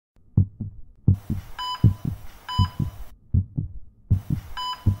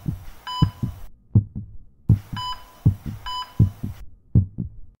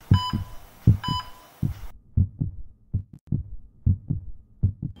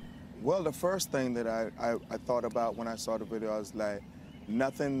Well, the first thing that I thought about when I saw the video, I was like,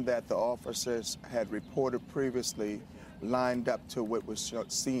 nothing that the officers had reported previously lined up to what was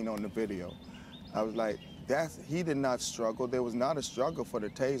seen on the video. I was like, he did not struggle. There was not a struggle for the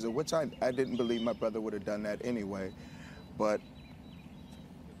taser, which I didn't believe my brother would have done that anyway. But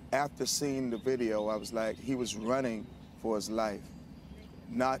after seeing the video, I was like, he was running for his life,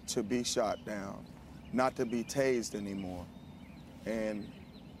 not to be shot down, not to be tased anymore. And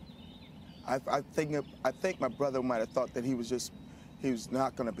I think my brother might have thought that he was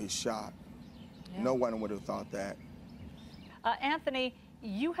not going to be shot. Yeah. No one would have thought that. Anthony,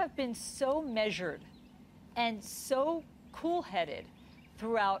 you have been so measured and so cool-headed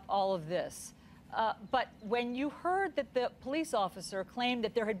throughout all of this. But when you heard that the police officer claimed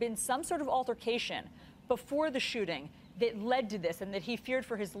that there had been some sort of altercation before the shooting that led to this and that he feared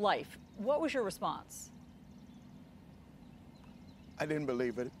for his life, what was your response? I didn't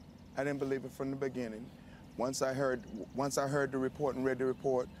believe it. I didn't believe it from the beginning. Once I heard the report and read the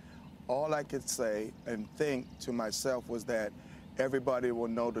report, all I could say and think to myself was that everybody will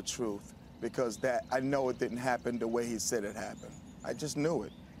know the truth, because I know it didn't happen the way he said it happened. I just knew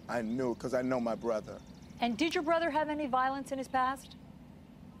it. I knew because I know my brother. And did your brother have any violence in his past?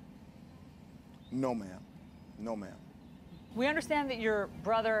 No, ma'am. No, ma'am. We understand that your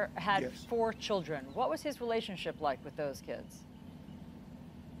brother had Yes. 4 children. What was his relationship like with those kids?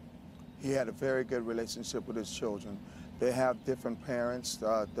 He had a very good relationship with his children. They have different parents.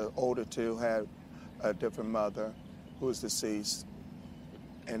 The older 2 had a different mother who is deceased,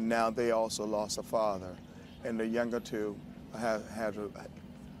 and now they also lost a father. And the younger 2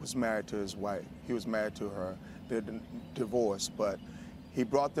 was married to his wife. He was married to her. They're divorced, but he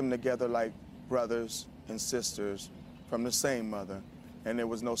brought them together like brothers and sisters from the same mother, and there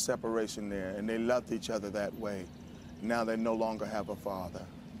was no separation there, and they loved each other that way. Now they no longer have a father.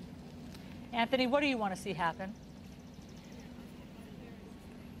 Anthony, what do you want to see happen?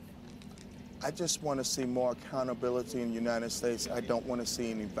 I just want to see more accountability in the United States. I don't want to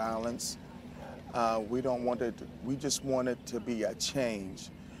see any violence. We just want it to be a change.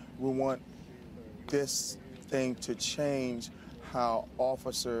 We want this thing to change how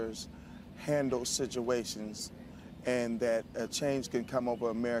officers handle situations, and that a change can come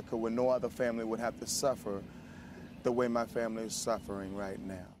over America where no other family would have to suffer the way my family is suffering right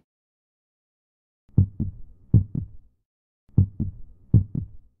now.